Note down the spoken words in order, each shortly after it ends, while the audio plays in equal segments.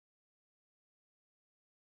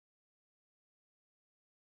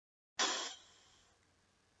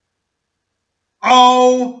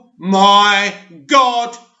Oh my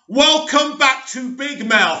God. Welcome back to Big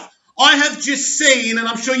Mouth. I have just seen, and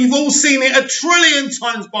I'm sure you've all seen it a trillion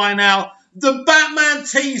times by now, the Batman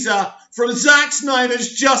teaser from Zack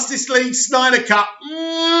Snyder's Justice League Snyder Cut.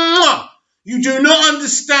 Mwah! You do not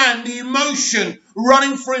understand the emotion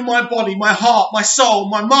running through my body, my heart, my soul,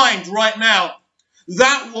 my mind right now.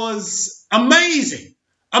 That was amazing.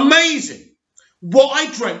 Amazing. What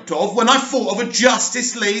I dreamt of when I thought of a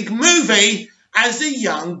Justice League movie as a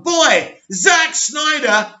young boy. Zack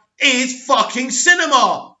Snyder is fucking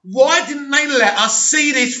cinema. Why didn't they let us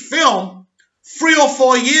see this film 3 or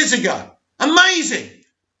 4 years ago? Amazing.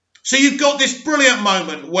 So you've got this brilliant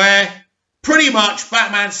moment where pretty much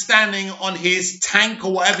Batman's standing on his tank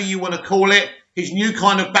or whatever you want to call it, his new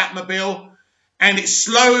kind of Batmobile, and it's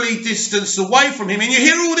slowly distanced away from him. And you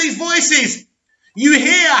hear all these voices. You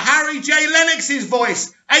hear Harry J. Lennox's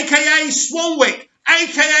voice, a.k.a. Swanwick,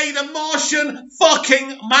 a.k.a. the Martian fucking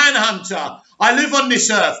Manhunter. I live on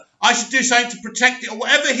this earth. I should do something to protect it, or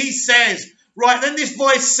whatever he says. Right, then this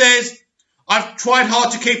voice says, I've tried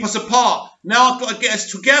hard to keep us apart. Now I've got to get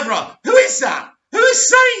us together. Who is that? Who is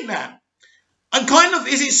saying that? And kind of,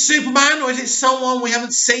 is it Superman or is it someone we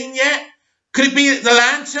haven't seen yet? Could it be the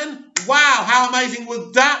Lantern? Wow, how amazing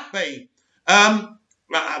would that be?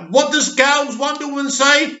 What does Gal's Wonder Woman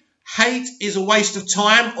say? Hate is a waste of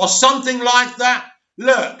time, or something like that.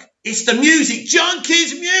 Look, it's the music.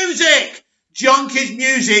 Junkie's music. Junkie's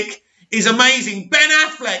music is amazing. Ben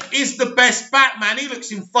Affleck is the best Batman. He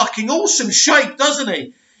looks in fucking awesome shape, doesn't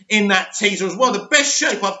he? In that teaser as well. The best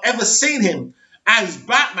shape I've ever seen him as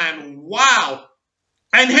Batman. Wow.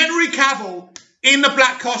 And Henry Cavill in the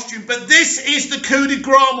black costume. But this is the coup de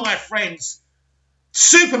grace, my friends.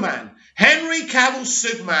 Superman. Henry Cavill's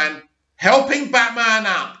Superman helping Batman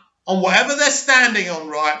up on whatever they're standing on,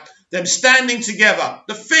 right? Them standing together.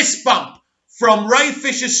 The fist bump from Ray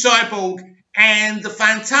Fisher's Cyborg and the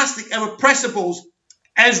fantastic Irrepressibles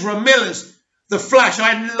Ezra Miller's The Flash.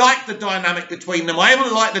 I like the dynamic between them. I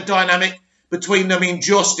even like the dynamic between them in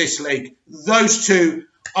Justice League. Those two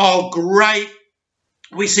are great.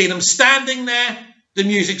 We see them standing there. The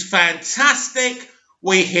music's fantastic.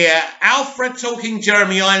 We hear Alfred talking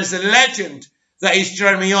Jeremy Irons, the legend that is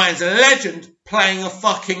Jeremy Irons, a legend playing a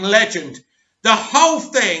fucking legend. The whole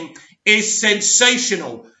thing is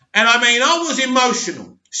sensational. And I mean, I was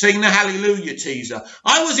emotional seeing the Hallelujah teaser.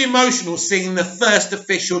 I was emotional seeing the first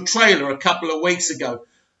official trailer a couple of weeks ago.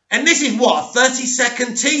 And this is what, a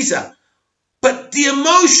 30-second teaser. But the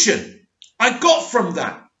emotion I got from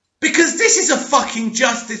that, because this is a fucking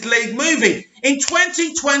Justice League movie. In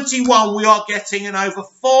 2021, we are getting an over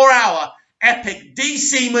 4-hour epic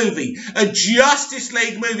DC movie, a Justice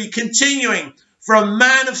League movie continuing from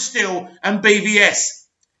Man of Steel and BVS.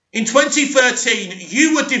 In 2013,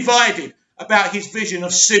 you were divided about his vision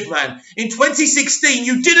of Superman. In 2016,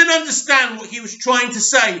 you didn't understand what he was trying to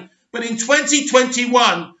say. But in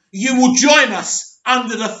 2021, you will join us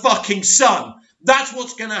under the fucking sun. That's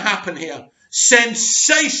what's going to happen here.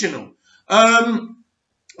 Sensational.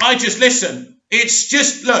 Listen, it's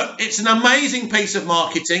just, look, it's an amazing piece of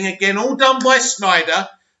marketing. Again, all done by Snyder.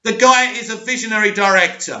 The guy is a visionary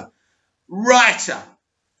director, writer.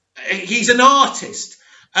 He's an artist.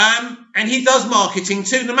 And he does marketing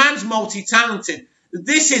too. The man's multi-talented.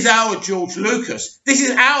 This is our George Lucas. This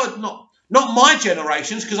is our, not my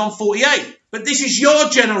generations, because I'm 48, but this is your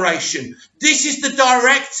generation. This is the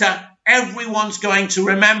director everyone's going to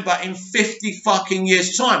remember in 50 fucking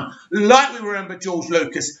years' time. Like we remember George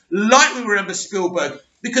Lucas, like we remember Spielberg,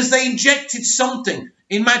 because they injected something,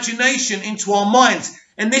 imagination into our minds.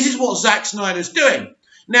 And this is what Zack Snyder's doing.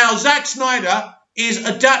 Now, Zack Snyder is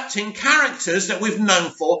adapting characters that we've known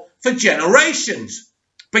for generations.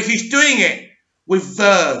 But he's doing it with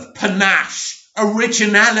verve, panache,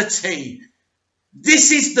 originality.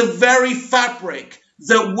 This is the very fabric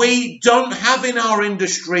that we don't have in our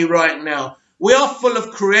industry right now. We are full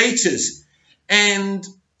of creators and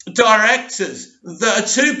directors that are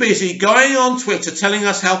too busy going on Twitter telling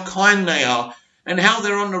us how kind they are and how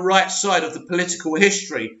they're on the right side of the political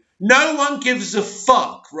history. No one gives a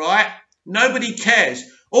fuck, right? Nobody cares.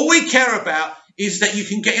 All we care about is that you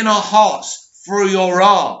can get in our hearts through your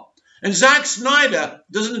art. And Zack Snyder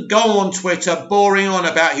doesn't go on Twitter boring on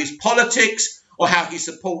about his politics or how he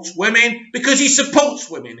supports women, because he supports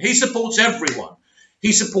women. He supports everyone.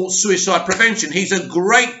 He supports suicide prevention. He's a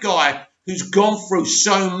great guy who's gone through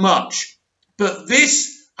so much. But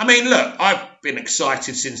this, I mean, look, I've been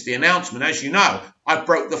excited since the announcement. As you know, I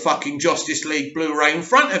broke the fucking Justice League Blu-ray in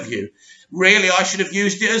front of you. Really, I should have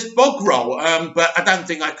used it as bog roll, but I don't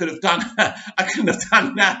think I could have done I couldn't have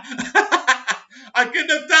done that. I couldn't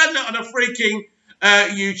have done that on a freaking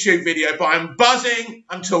YouTube video, but I'm buzzing,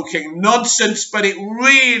 I'm talking nonsense, but it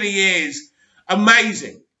really is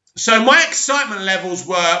amazing. So my excitement levels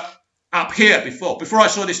were up here before I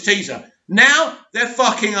saw this teaser. Now they're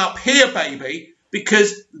fucking up here, baby,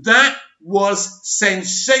 because that was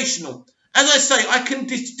sensational. As I say, I can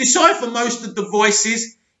decipher most of the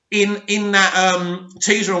voices in that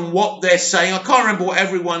teaser and what they're saying. I can't remember what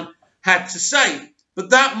everyone had to say.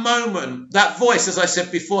 But that moment, that voice, as I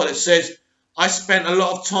said before, that says, I spent a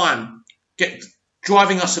lot of time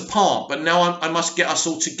driving us apart, but now I must get us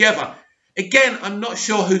all together. Again, I'm not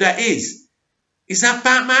sure who that is. Is that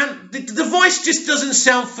Batman? The voice just doesn't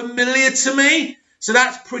sound familiar to me. So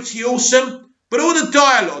that's pretty awesome. But all the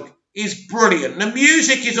dialogue is brilliant. The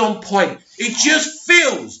music is on point. It just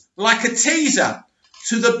feels like a teaser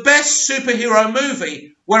to the best superhero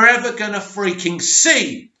movie we're ever going to freaking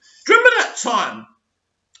see. Do you remember that time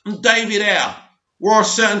David Ayer wore a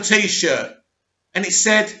certain t-shirt and it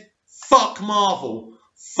said, fuck Marvel.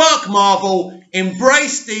 Fuck Marvel,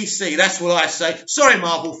 embrace DC. That's what I say. Sorry,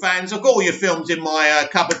 Marvel fans. I've got all your films in my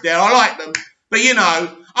cupboard there. I like them. But, you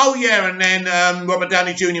know, oh, yeah, and then Robert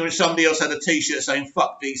Downey Jr. and somebody else had a T-shirt saying,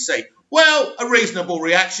 fuck DC. Well, a reasonable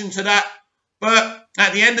reaction to that. But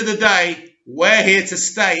at the end of the day, we're here to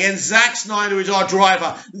stay. And Zack Snyder is our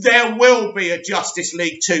driver. There will be a Justice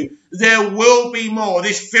League 2. There will be more.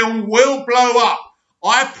 This film will blow up.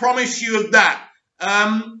 I promise you of that.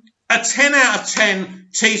 A 10 out of 10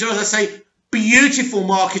 teaser, as I say, beautiful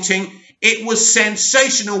marketing. It was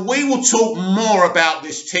sensational. We will talk more about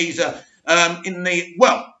this teaser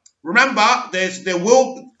well, remember, there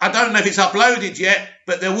will, I don't know if it's uploaded yet,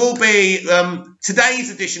 but there will be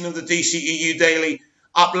today's edition of the DCEU Daily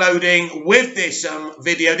uploading with this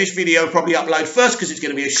video. This video will probably upload first because it's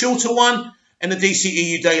going to be a shorter one, and the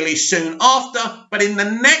DCEU Daily soon after. But in the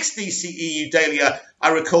next DCEU Daily I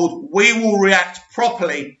record, we will react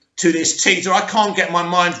properly to this teaser. I can't get my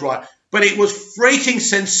mind right, but it was freaking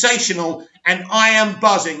sensational, and I am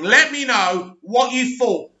buzzing. Let me know what you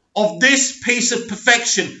thought of this piece of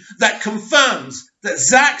perfection that confirms that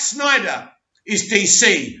Zack Snyder is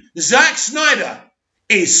DC. Zack Snyder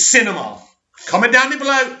is cinema. Comment down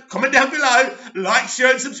below, like,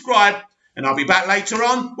 share and subscribe, and I'll be back later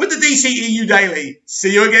on with the DCEU Daily.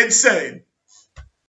 See you again soon.